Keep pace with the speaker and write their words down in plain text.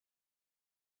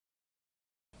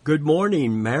Good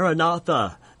morning,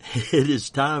 Maranatha. It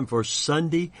is time for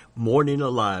Sunday Morning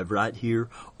Alive right here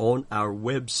on our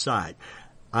website.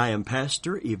 I am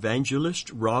Pastor Evangelist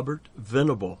Robert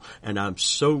Venable, and I'm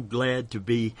so glad to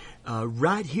be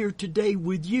right here today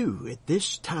with you at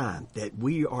this time that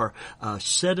we are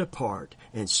set apart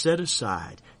and set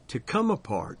aside to come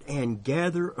apart and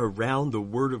gather around the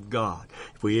Word of God.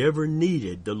 If we ever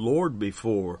needed the Lord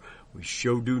before, we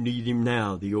sure do need Him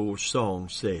now, the old song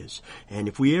says. And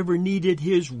if we ever needed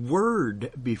His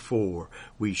Word before,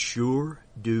 we sure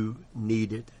do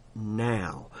need it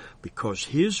now. Because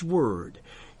His Word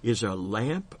is a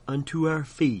lamp unto our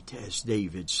feet, as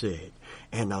David said,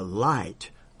 and a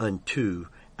light unto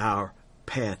our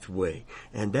pathway.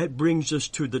 And that brings us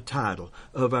to the title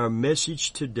of our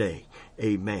message today.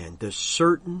 Amen. The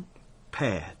certain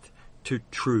path to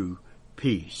true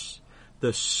peace.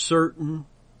 The certain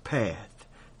path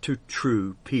to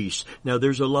true peace. Now,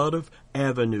 there's a lot of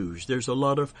avenues. There's a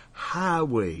lot of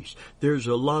highways. There's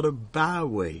a lot of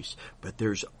byways. But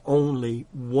there's only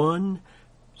one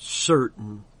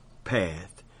certain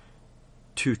path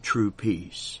to true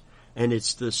peace. And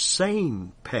it's the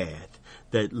same path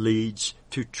that leads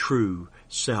to true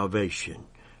salvation.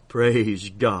 Praise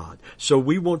God. So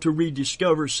we want to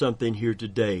rediscover something here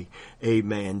today,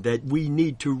 amen, that we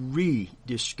need to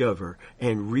rediscover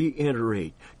and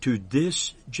reiterate to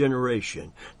this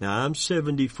generation. Now, I'm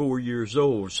 74 years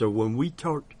old, so when we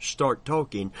start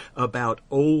talking about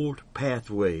old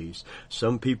pathways,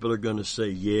 some people are going to say,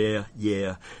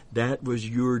 yeah, that was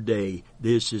your day.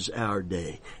 This is our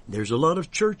day. There's a lot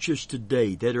of churches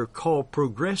today that are called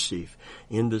progressive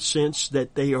in the sense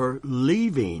that they are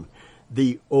leaving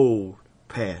the old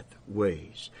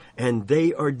pathways, and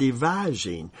they are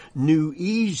devising new,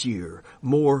 easier,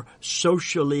 more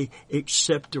socially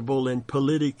acceptable and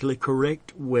politically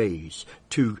correct ways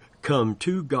to come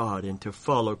to God and to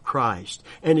follow Christ.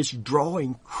 And it's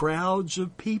drawing crowds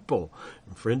of people.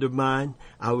 A friend of mine,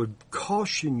 I would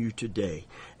caution you today,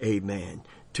 amen,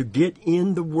 to get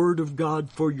in the Word of God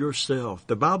for yourself.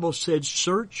 The Bible said,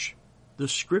 search the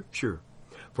Scripture,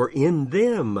 for in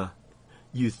them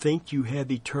you think you have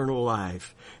eternal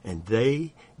life, and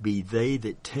they be they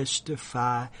that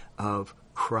testify of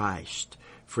Christ.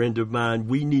 Friend of mine,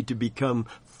 we need to become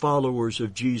followers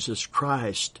of Jesus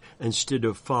Christ instead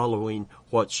of following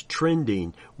what's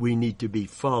trending. We need to be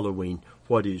following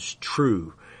what is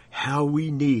true. How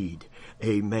we need,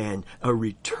 amen, a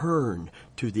return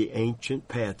to the ancient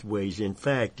pathways. In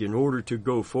fact, in order to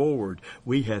go forward,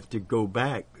 we have to go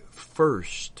back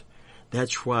first.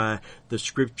 That's why the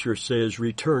Scripture says,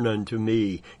 return unto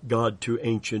me, God to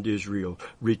ancient Israel.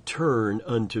 Return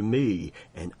unto me,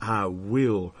 and I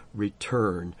will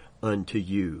return unto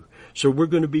you. So we're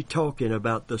going to be talking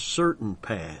about the certain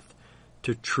path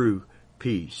to true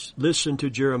peace. Listen to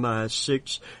Jeremiah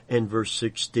 6 and verse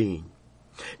 16.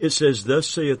 It says, thus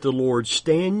saith the Lord,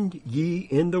 stand ye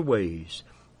in the ways,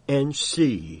 and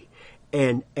see,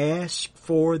 and ask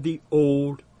for the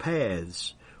old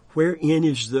paths, wherein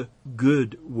is the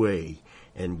good way,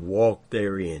 and walk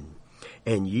therein,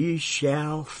 and ye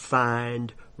shall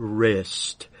find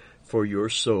rest for your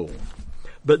soul.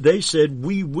 But they said,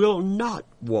 we will not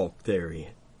walk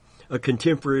therein. A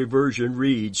contemporary version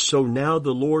reads, so now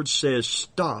the Lord says,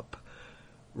 stop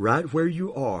right where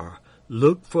you are.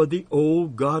 Look for the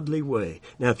old godly way.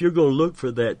 Now, if you're going to look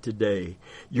for that today,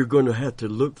 you're going to have to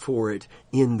look for it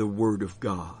in the Word of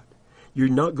God. You're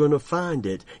not going to find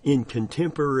it in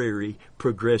contemporary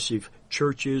progressive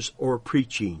churches or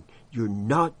preaching. You're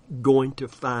not going to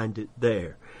find it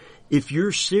there. If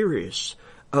you're serious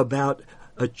about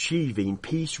achieving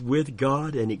peace with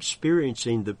God and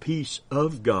experiencing the peace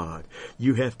of God,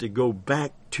 you have to go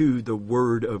back to the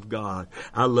Word of God.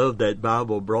 I love that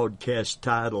Bible broadcast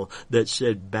title that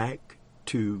said, Back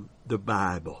to the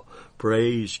Bible.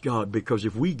 Praise God, because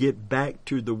if we get back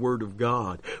to the Word of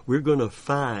God, we're going to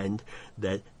find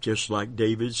that, just like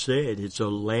David said, it's a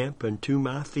lamp unto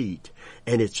my feet,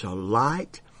 and it's a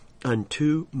light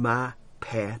unto my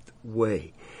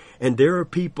pathway. And there are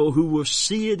people who will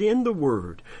see it in the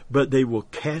Word, but they will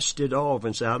cast it off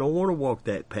and say, I don't want to walk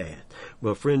that path.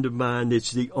 Well, friend of mine,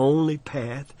 it's the only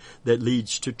path that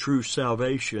leads to true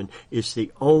salvation. It's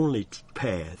the only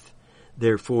path,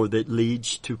 therefore, that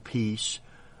leads to peace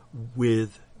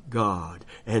with God.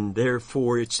 And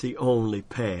therefore, it's the only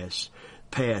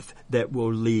path that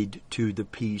will lead to the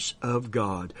peace of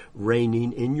God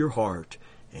reigning in your heart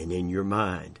and in your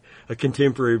mind. A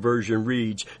contemporary version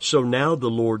reads, so now the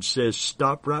Lord says,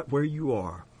 stop right where you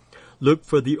are. Look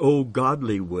for the old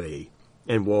godly way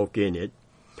and walk in it.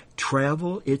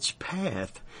 Travel its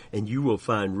path and you will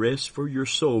find rest for your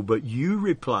soul. But you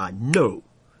reply, no,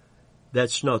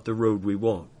 That's not the road we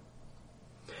want.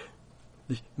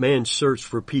 Man's search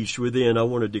for peace within, I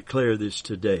want to declare this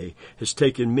today, has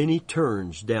taken many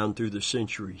turns down through the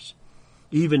centuries.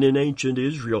 Even in ancient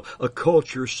Israel, a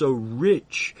culture so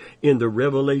rich in the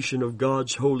revelation of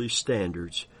God's holy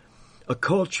standards, a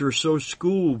culture so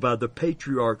schooled by the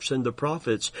patriarchs and the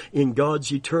prophets in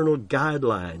God's eternal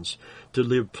guidelines to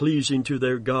live pleasing to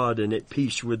their God and at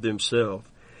peace with themselves,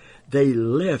 they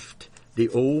left the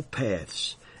old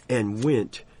paths and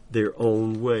went their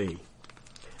own way.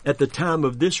 At the time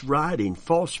of this writing,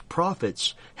 false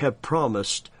prophets have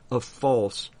promised a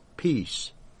false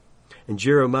peace. And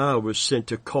Jeremiah was sent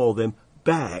to call them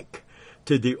back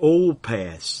to the old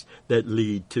paths that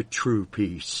lead to true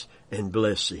peace and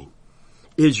blessing.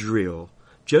 Israel,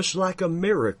 just like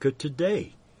America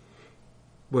today,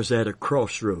 was at a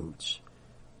crossroads.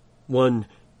 One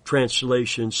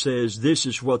translation says, this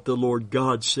is what the Lord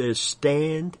God says,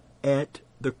 stand at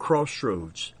the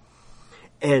crossroads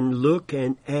and look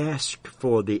and ask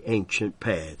for the ancient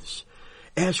paths.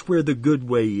 Ask where the good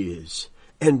way is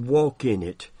and walk in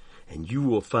it, and you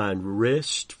will find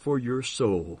rest for your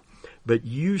soul. But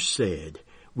you said,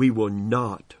 we will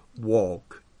not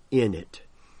walk in it.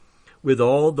 With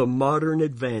all the modern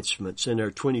advancements in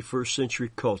our 21st century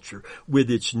culture,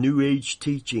 with its New Age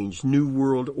teachings, New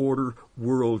World Order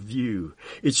worldview,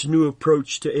 its new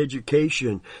approach to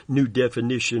education, new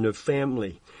definition of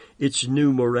family, its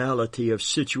new morality of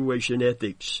situation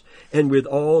ethics, and with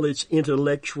all its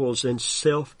intellectuals and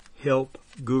self-help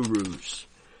gurus,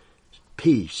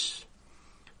 peace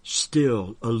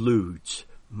still eludes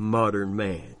modern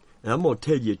man. And I'm going to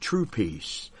tell you, true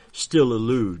peace still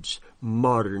eludes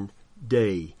modern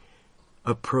day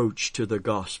approach to the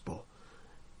gospel.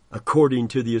 According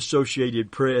to the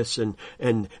Associated Press and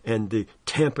the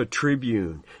Tampa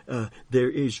Tribune, there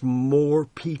is more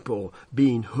people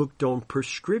being hooked on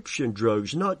prescription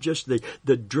drugs, not just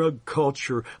the drug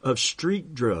culture of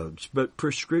street drugs, but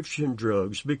prescription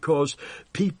drugs, because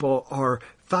people are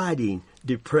fighting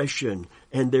depression,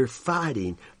 and they're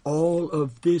fighting all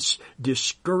of this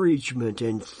discouragement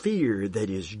and fear that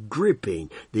is gripping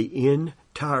the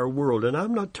entire world. And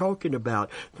I'm not talking about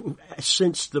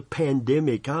since the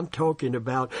pandemic. I'm talking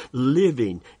about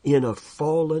living in a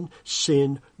fallen,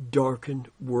 sin-darkened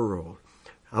world.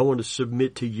 I want to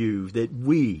submit to you that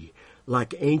we,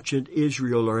 like ancient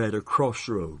Israel, are at a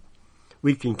crossroad.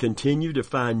 We can continue to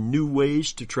find new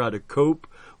ways to try to cope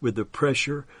with the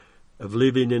pressure of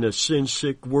living in a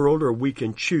sin-sick world, or we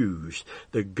can choose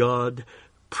the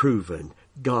God-proven,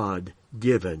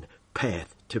 God-given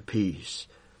path to peace.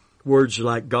 Words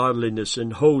like godliness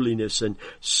and holiness and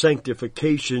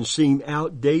sanctification seem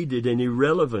outdated and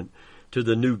irrelevant to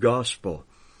the new gospel.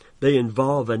 They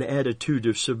involve an attitude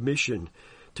of submission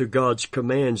to God's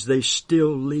commands. They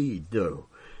still lead, though,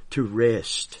 to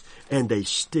rest, and they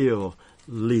still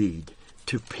lead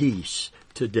to peace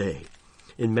today.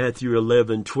 In Matthew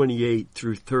 11:28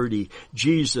 through 30,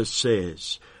 Jesus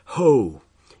says, Ho,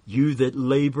 you that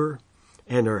labor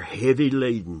and are heavy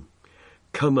laden,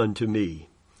 come unto me,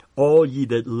 all ye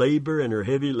that labor and are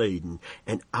heavy laden,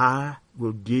 and I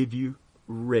will give you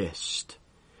rest.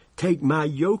 Take my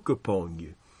yoke upon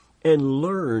you, and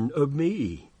learn of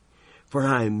me, for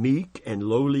I am meek and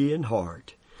lowly in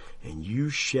heart, and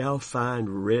you shall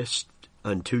find rest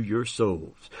unto your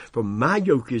souls. For my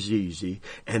yoke is easy,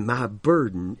 and my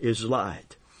burden is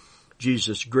light.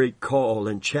 Jesus' great call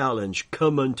and challenge,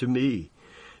 come unto me.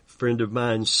 Friend of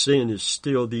mine, sin is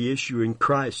still the issue, and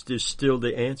Christ is still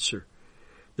the answer.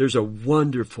 There's a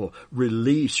wonderful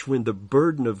release when the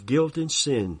burden of guilt and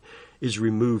sin is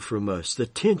removed from us. The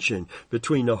tension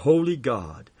between a holy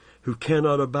God who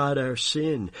cannot abide our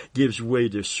sin gives way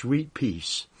to sweet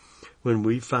peace when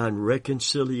we find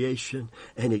reconciliation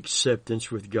and acceptance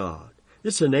with God.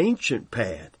 It's an ancient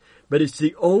path, but it's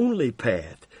the only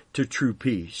path to true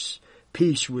peace,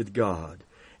 peace with God,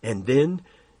 and then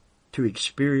to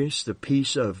experience the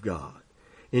peace of God.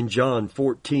 In John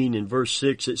 14 and verse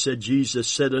 6, it said, Jesus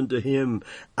said unto him,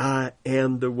 I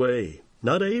am the way,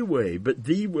 not a way, but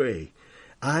the way.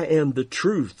 I am the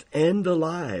truth and the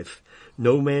life.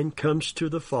 No man comes to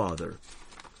the Father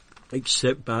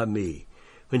except by me.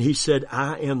 When he said,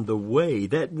 I am the way,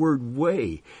 that word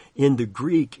way in the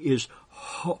Greek is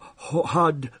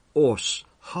hodos,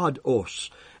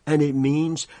 and it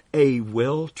means a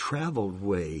well-traveled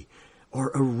way,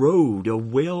 or a road, a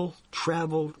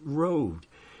well-traveled road.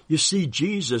 You see,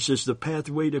 Jesus is the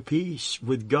pathway to peace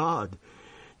with God.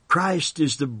 Christ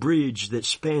is the bridge that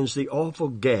spans the awful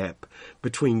gap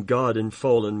between God and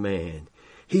fallen man.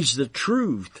 He's the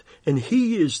truth, and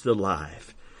He is the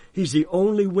life. He's the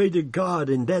only way to God,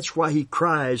 and that's why He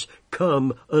cries,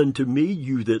 "Come unto me,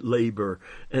 you that labor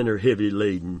and are heavy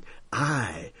laden.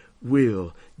 I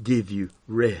will give you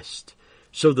rest."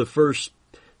 So the first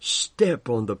step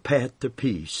on the path to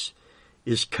peace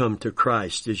is come to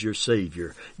Christ as your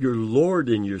Savior, your Lord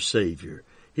and your Savior.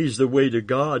 He's the way to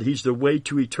God. He's the way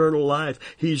to eternal life.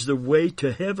 He's the way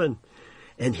to heaven.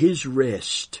 And His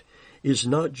rest is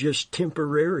not just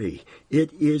temporary.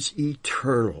 It is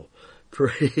eternal.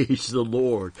 Praise the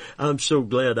Lord. I'm so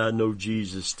glad I know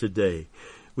Jesus today.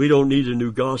 We don't need a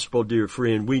new gospel, dear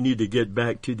friend. We need to get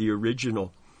back to the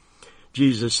original.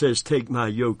 Jesus says, "Take my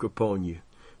yoke upon you.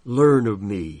 Learn of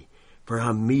me, for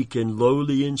I'm meek and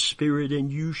lowly in spirit,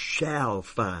 and you shall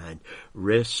find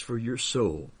rest for your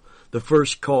soul." The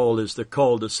first call is the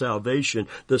call to salvation.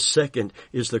 The second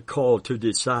is the call to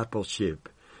discipleship,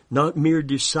 not mere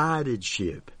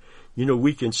decidedship. You know,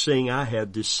 we can sing, "I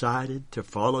have decided to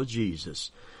follow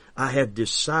Jesus." I have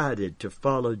decided to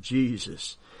follow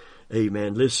Jesus.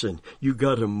 Amen. Listen, you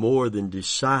got to more than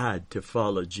decide to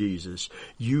follow Jesus.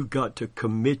 You got to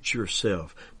commit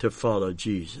yourself to follow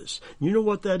Jesus. You know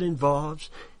what that involves?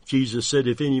 Jesus said,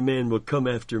 "If any man will come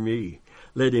after me,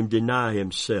 let him deny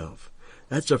himself."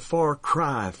 That's a far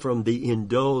cry from the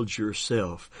indulge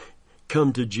yourself.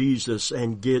 Come to Jesus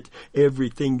and get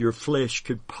everything your flesh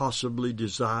could possibly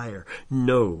desire.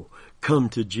 No, come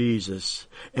to Jesus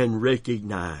and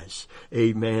recognize,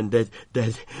 amen,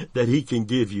 that He can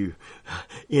give you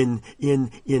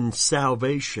in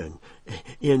salvation,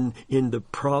 in the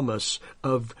promise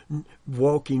of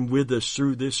walking with us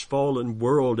through this fallen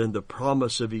world and the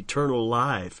promise of eternal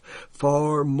life,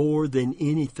 far more than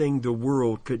anything the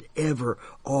world could ever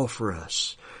offer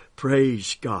us.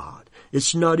 Praise God.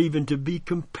 It's not even to be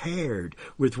compared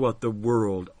with what the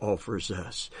world offers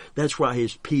us. That's why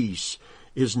His peace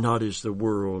is not as the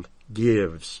world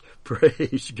gives.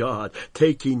 Praise God.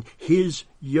 Taking His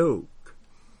yoke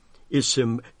is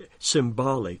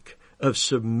symbolic of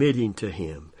submitting to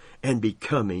Him and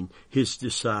becoming His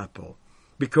disciple.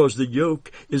 Because the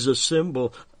yoke is a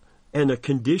symbol and a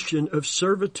condition of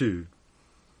servitude.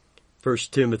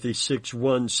 1 Timothy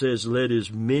 6:1 says, "Let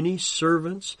as many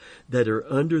servants that are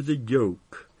under the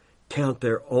yoke count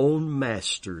their own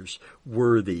masters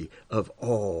worthy of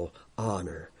all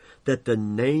honor, that the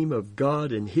name of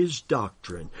God and His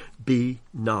doctrine be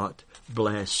not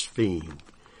blasphemed."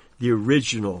 The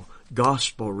original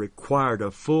gospel required a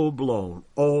full-blown,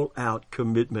 all-out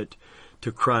commitment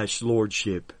to Christ's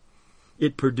lordship.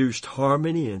 It produced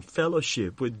harmony and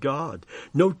fellowship with God.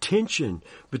 No tension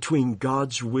between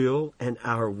God's will and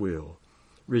our will,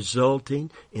 resulting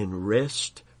in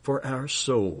rest for our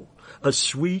soul, a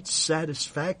sweet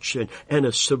satisfaction, and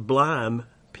a sublime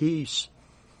peace.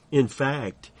 In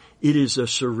fact, it is a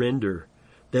surrender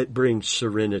that brings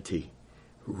serenity,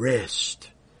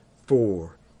 rest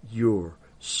for your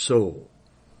soul.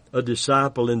 A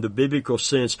disciple in the biblical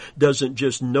sense doesn't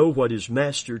just know what his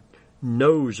master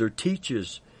knows or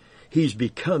teaches. He's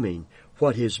becoming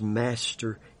what his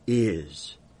master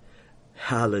is.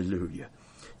 Hallelujah.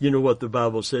 You know what the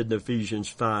Bible said in Ephesians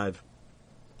 5?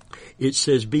 It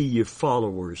says, "Be ye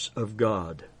followers of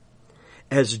God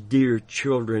as dear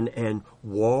children, and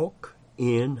walk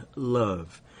in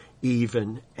love,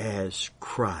 even as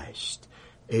Christ."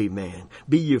 Amen.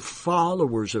 Be ye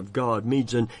followers of God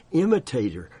means an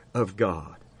imitator of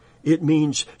God. It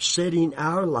means setting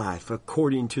our life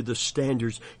according to the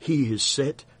standards He has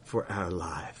set for our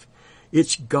life.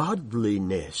 It's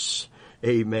godliness.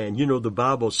 Amen. You know, the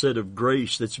Bible said of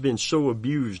grace that's been so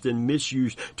abused and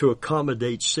misused to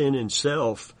accommodate sin and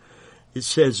self. It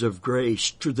says of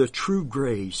grace, to the true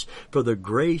grace, for the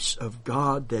grace of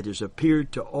God that has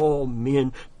appeared to all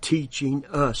men, teaching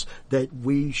us that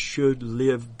we should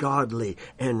live godly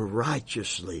and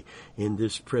righteously in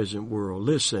this present world.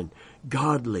 Listen,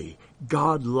 godly,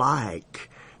 godlike.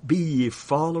 Be ye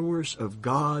followers of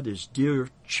God as dear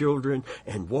children,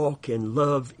 and walk in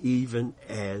love even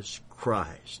as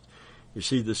Christ. You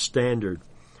see, the standard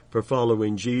for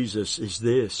following Jesus is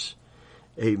this.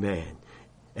 Amen.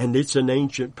 And it's an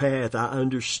ancient path. I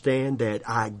understand that.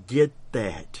 I get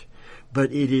that.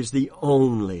 But it is the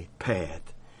only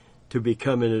path to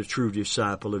becoming a true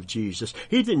disciple of Jesus.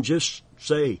 He didn't just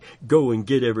say, go and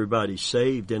get everybody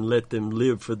saved and let them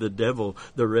live for the devil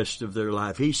the rest of their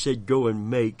life. He said, go and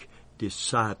make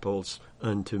disciples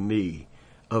unto me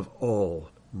of all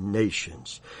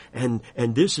nations. And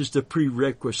this is the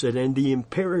prerequisite and the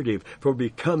imperative for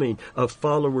becoming a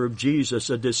follower of Jesus,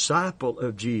 a disciple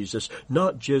of Jesus,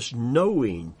 not just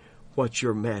knowing what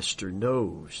your master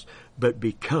knows, but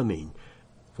becoming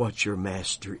what your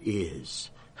master is.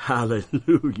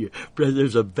 Hallelujah. Brother,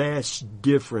 there's a vast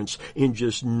difference in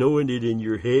just knowing it in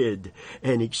your head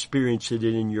and experiencing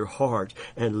it in your heart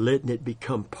and letting it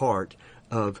become part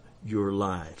of your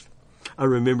life. I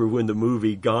remember when the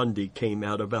movie Gandhi came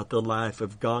out, about the life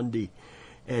of Gandhi,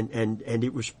 and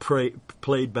it was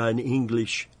played by an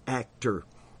English actor.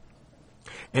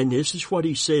 And this is what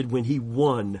he said when he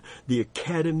won the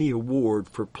Academy Award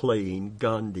for playing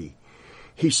Gandhi.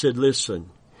 He said, listen,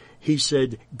 he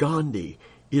said, Gandhi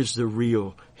is the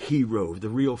real hero. The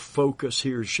real focus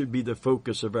here should be the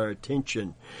focus of our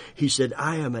attention. He said,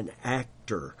 I am an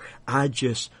actor. I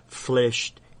just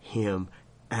fleshed him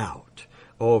out.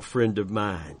 Oh, friend of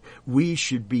mine, we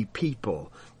should be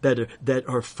people that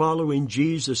are following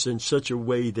Jesus in such a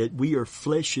way that we are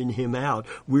fleshing him out.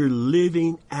 We're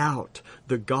living out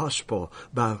the gospel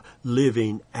by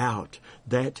living out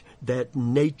that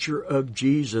nature of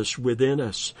Jesus within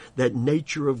us, that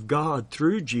nature of God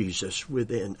through Jesus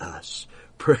within us.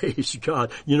 Praise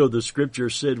God. You know, the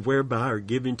scripture said, whereby are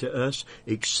given to us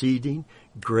exceeding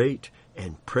great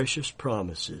and precious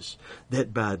promises,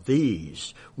 that by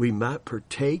these we might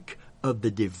partake of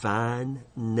the divine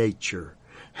nature,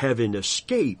 having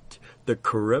escaped the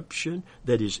corruption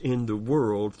that is in the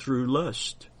world through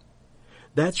lust.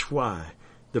 That's why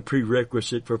the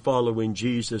prerequisite for following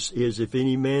Jesus is, if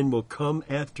any man will come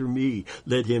after me,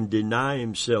 let him deny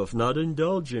himself, not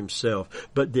indulge himself,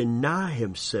 but deny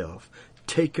himself,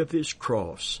 take up his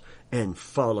cross, and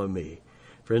follow me.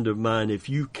 Friend of mine, if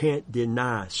you can't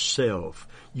deny self,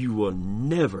 you will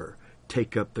never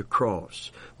take up the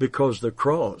cross, because the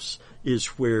cross is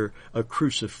where a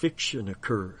crucifixion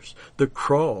occurs. The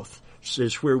cross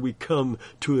is where we come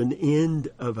to an end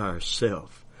of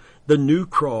ourself. The new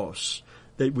cross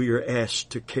that we are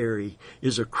asked to carry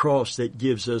is a cross that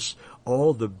gives us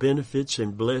all the benefits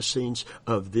and blessings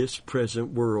of this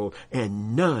present world,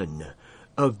 and none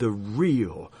of the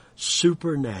real,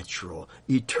 supernatural,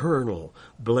 eternal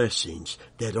blessings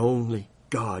that only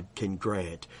God can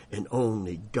grant and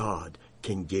only God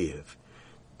can give.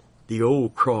 The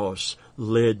old cross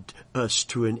led us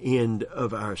to an end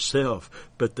of ourself,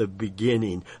 but the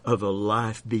beginning of a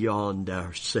life beyond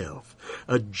ourself.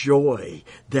 A joy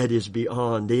that is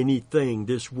beyond anything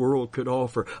this world could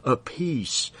offer. A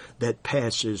peace that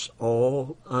passes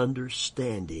all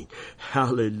understanding.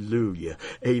 Hallelujah.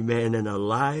 Amen. And a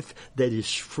life that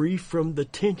is free from the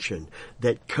tension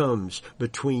that comes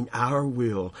between our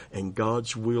will and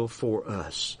God's will for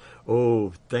us.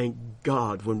 Oh, thank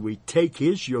God when we take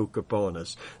his yoke upon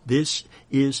us. This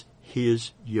is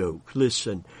his yoke.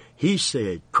 Listen, he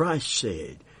said, Christ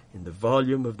said, in the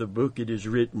volume of the book it is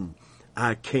written,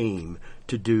 I came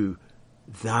to do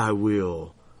thy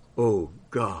will, O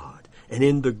God. And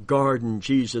in the garden,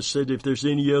 Jesus said, if there's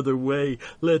any other way,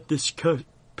 let this cup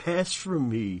pass from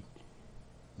me.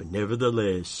 But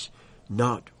nevertheless,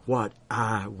 not what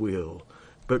I will,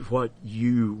 but what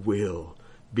you will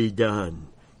be done.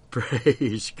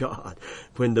 Praise God.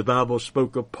 When the Bible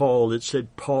spoke of Paul, it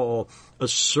said Paul, a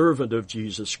servant of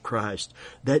Jesus Christ.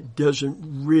 That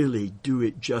doesn't really do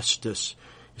it justice.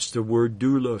 It's the word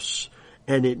doulos,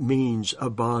 and it means a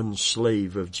bond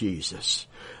slave of Jesus.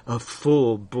 A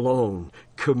full-blown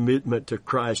commitment to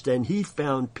Christ. And he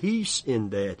found peace in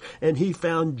that, and he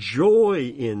found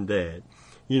joy in that.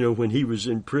 You know, when he was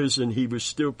in prison, he was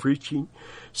still preaching,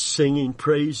 singing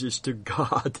praises to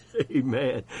God.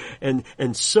 Amen.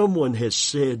 And someone has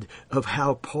said of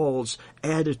how Paul's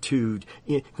attitude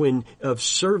of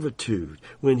servitude,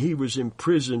 when he was in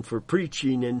prison for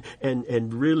preaching,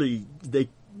 and really they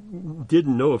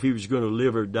didn't know if he was going to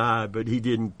live or die, but he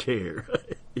didn't care.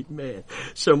 Amen.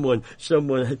 Someone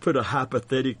had put a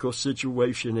hypothetical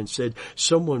situation and said,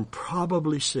 someone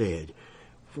probably said,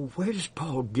 where does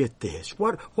Paul get this?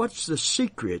 What's the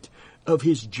secret of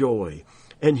his joy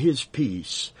and his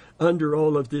peace under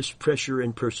all of this pressure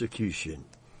and persecution?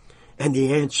 And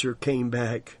the answer came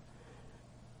back,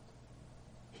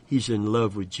 he's in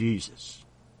love with Jesus.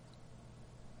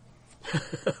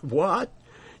 What?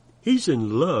 He's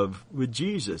in love with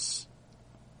Jesus.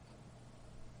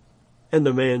 And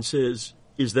the man says,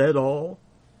 is that all?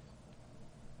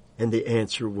 And the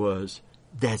answer was,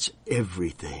 that's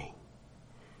everything.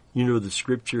 You know, the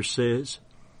scripture says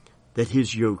that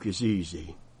his yoke is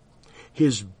easy.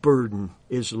 His burden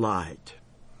is light.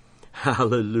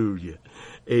 Hallelujah.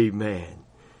 Amen.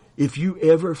 If you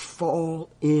ever fall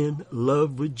in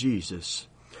love with Jesus,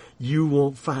 you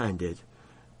won't find it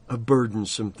a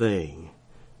burdensome thing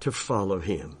to follow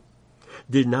him.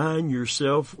 Denying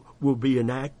yourself will be an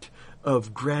act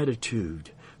of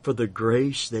gratitude for the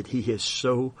grace that he has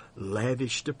so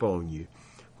lavished upon you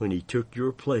when he took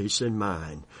your place and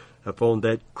mine upon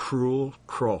that cruel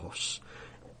cross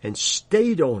and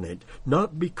stayed on it,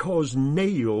 not because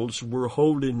nails were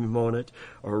holding him on it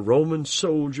or Roman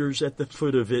soldiers at the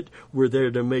foot of it were there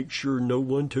to make sure no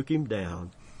one took him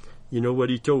down. You know what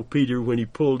he told Peter when he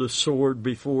pulled a sword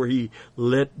before he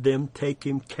let them take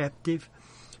him captive?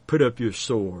 Put up your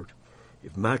sword.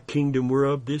 If my kingdom were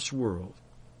of this world,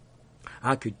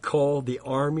 I could call the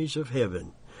armies of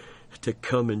heaven to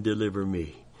come and deliver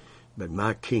me. But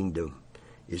my kingdom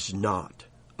is not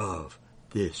of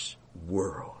this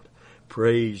world.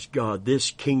 Praise God.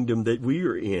 This kingdom that we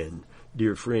are in,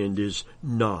 dear friend, is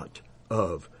not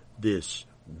of this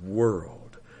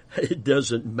world. It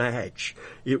doesn't match.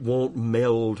 It won't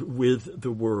meld with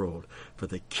the world. For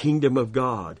the kingdom of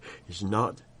God is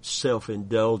not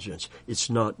self-indulgence. It's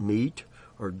not meat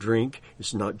or drink.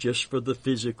 It's not just for the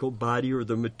physical body or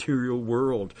the material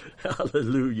world.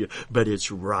 Hallelujah. But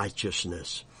it's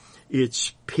righteousness.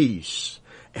 It's peace.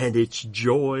 And it's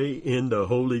joy in the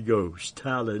Holy Ghost.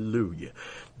 Hallelujah.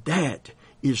 That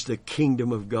is the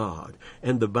kingdom of God.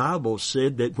 And the Bible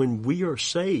said that when we are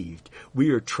saved, we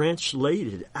are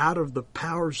translated out of the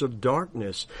powers of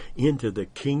darkness into the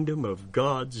kingdom of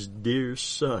God's dear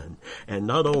Son. And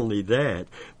not only that,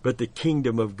 but the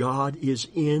kingdom of God is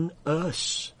in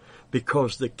us,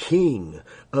 because the King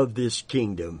of this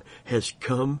kingdom has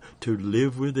come to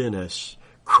live within us.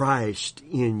 Christ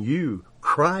in you,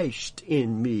 Christ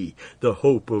in me, the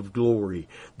hope of glory,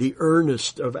 the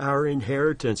earnest of our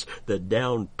inheritance, the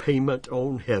down payment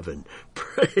on heaven.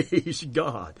 Praise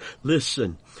God.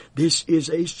 Listen, this is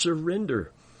a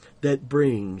surrender that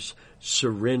brings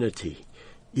serenity.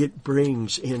 It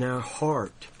brings in our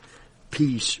heart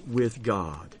peace with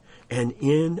God, and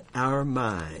in our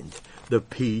mind the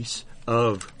peace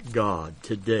of God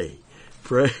today.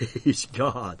 Praise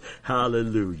God.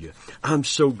 Hallelujah. I'm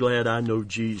so glad I know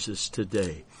Jesus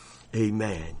today.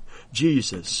 Amen.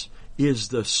 Jesus is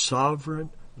the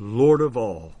sovereign Lord of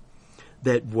all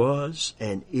that was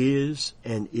and is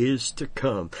to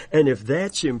come. And if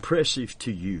that's impressive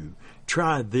to you,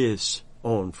 try this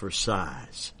on for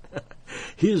size.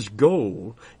 His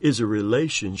goal is a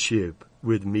relationship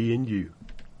with me and you.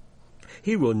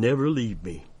 He will never leave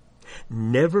me,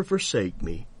 never forsake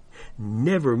me,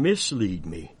 never mislead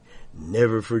me,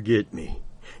 never forget me,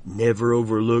 never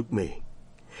overlook me.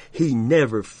 He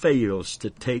never fails to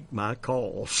take my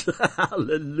calls.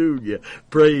 Hallelujah.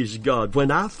 Praise God. When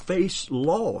I face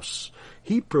loss,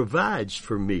 He provides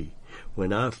for me.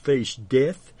 When I face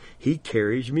death, He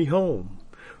carries me home.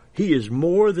 He is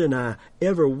more than I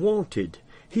ever wanted.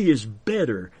 He is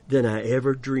better than I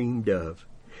ever dreamed of.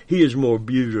 He is more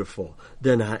beautiful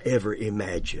than I ever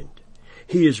imagined.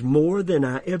 He is more than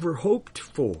I ever hoped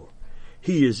for.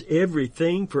 He is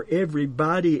everything for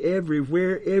everybody,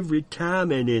 everywhere, every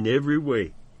time, and in every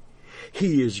way.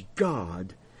 He is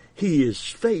God. He is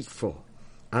faithful.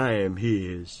 I am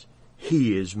His.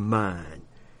 He is mine.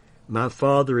 My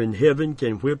Father in heaven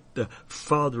can whip the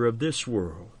father of this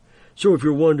world. So if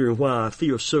you're wondering why I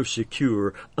feel so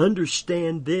secure,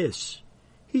 understand this.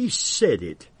 He said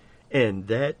it, and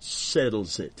that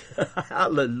settles it.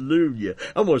 Hallelujah.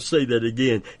 I'm going to say that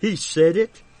again. He said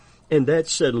it, and that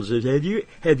settles it.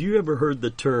 Have you ever heard the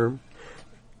term,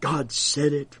 God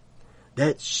said it,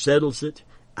 that settles it,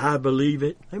 I believe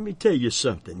it? Let me tell you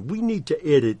something. We need to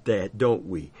edit that, don't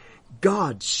we?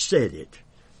 God said it.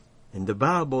 And the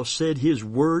Bible said His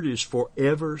word is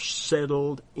forever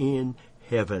settled in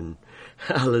heaven.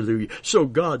 Hallelujah. So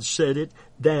God said it,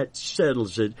 that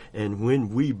settles it, and when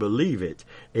we believe it,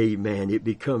 amen, it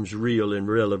becomes real and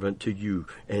relevant to you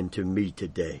and to me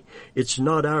today. It's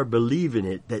not our believing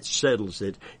it that settles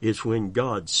it, it's when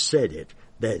God said it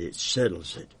that it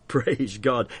settles it. Praise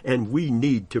God. And we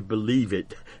need to believe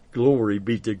it. Glory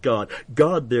be to God.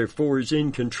 God, therefore, is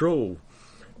in control.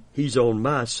 He's on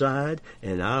my side,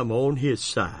 and I'm on His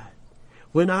side.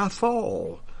 When I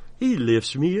fall, He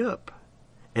lifts me up.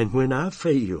 And when I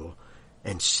fail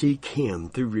and seek Him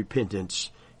through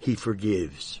repentance, He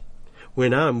forgives.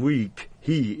 When I'm weak,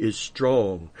 He is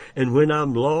strong. And when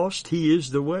I'm lost, He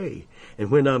is the way.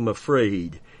 And when I'm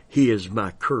afraid, He is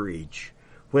my courage.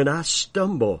 When I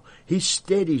stumble, He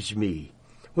steadies me.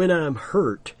 When I'm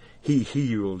hurt, He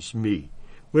heals me.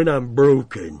 When I'm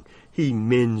broken, He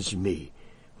mends me.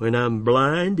 When I'm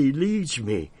blind, He leads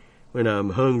me. When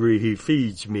I'm hungry, He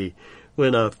feeds me.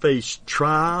 When I face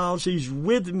trials, He's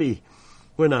with me.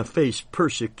 When I face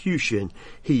persecution,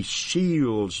 He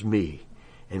shields me.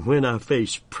 And when I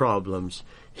face problems,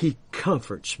 He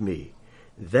comforts me.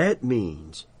 That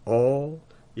means all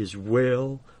is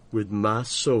well with my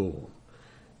soul.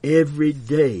 Every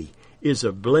day is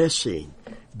a blessing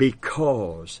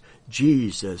because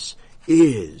Jesus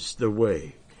is the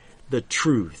way, the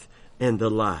truth, and the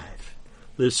life.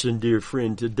 Listen, dear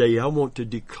friend, today I want to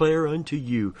declare unto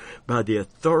you, by the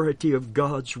authority of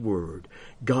God's Word,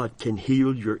 God can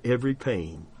heal your every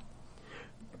pain.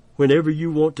 Whenever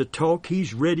you want to talk,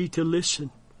 He's ready to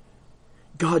listen.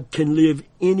 God can live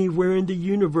anywhere in the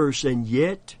universe, and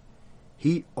yet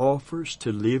He offers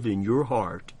to live in your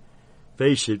heart.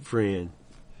 Face it, friend,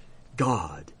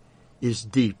 God is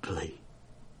deeply,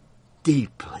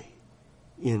 deeply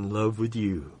in love with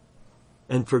you.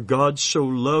 And for God so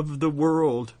loved the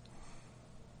world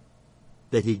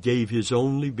that He gave His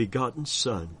only begotten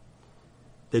Son,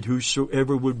 that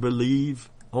whosoever would believe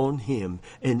on Him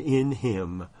and in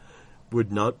Him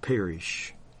would not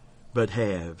perish, but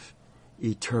have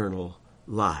eternal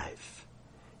life.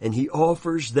 And He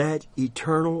offers that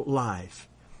eternal life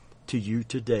to you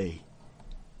today,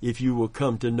 if you will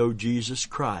come to know Jesus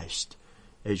Christ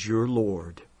as your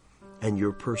Lord and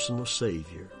your personal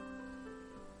Savior.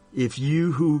 If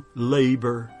you who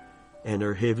labor and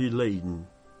are heavy laden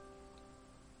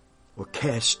will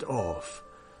cast off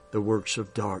the works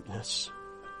of darkness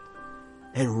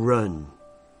and run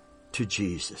to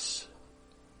Jesus.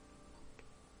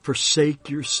 Forsake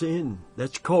your sin.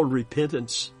 That's called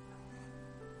repentance.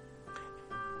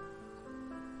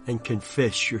 And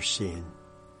confess your sin.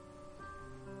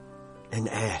 And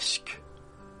ask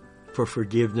for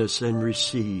forgiveness and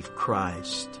receive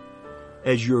Christ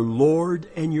as your Lord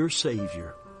and your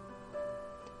Savior.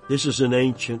 This is an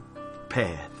ancient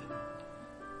path,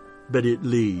 but it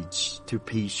leads to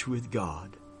peace with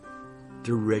God,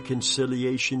 to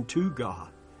reconciliation to God,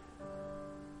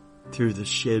 through the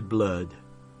shed blood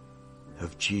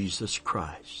of Jesus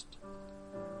Christ.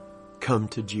 Come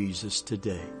to Jesus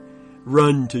today.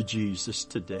 Run to Jesus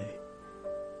today.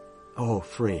 Oh,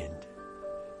 friend,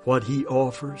 what He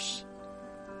offers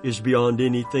is beyond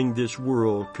anything this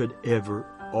world could ever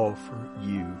offer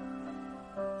you.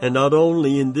 And not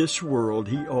only in this world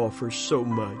He offers so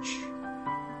much,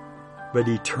 but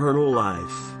eternal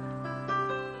life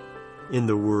in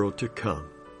the world to come.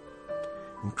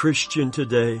 And Christian,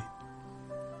 today,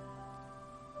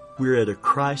 we're at a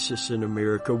crisis in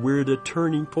America. We're at a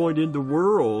turning point in the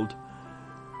world,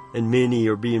 and many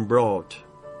are being brought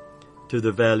to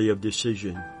the valley of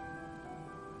decision.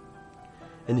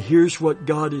 And here's what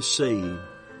God is saying,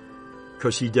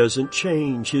 because He doesn't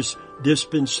change. His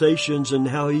dispensations and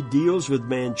how He deals with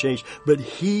man change, but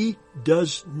He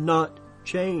does not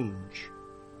change.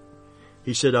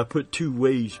 He said, I put two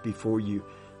ways before you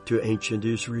to ancient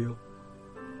Israel.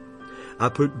 I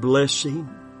put blessing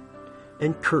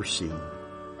and cursing,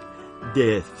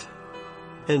 death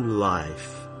and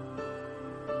life.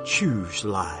 Choose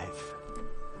life,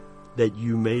 that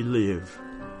you may live.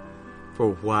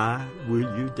 For why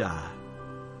will you die,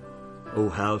 O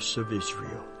house of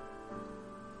Israel?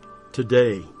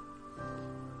 Today,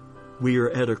 we are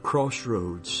at a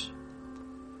crossroads.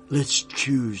 Let's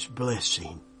choose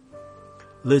blessing.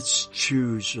 Let's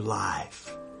choose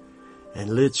life. And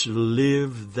let's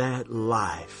live that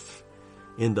life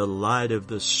in the light of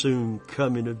the soon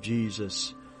coming of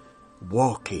Jesus,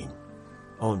 walking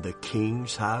on the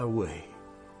King's highway.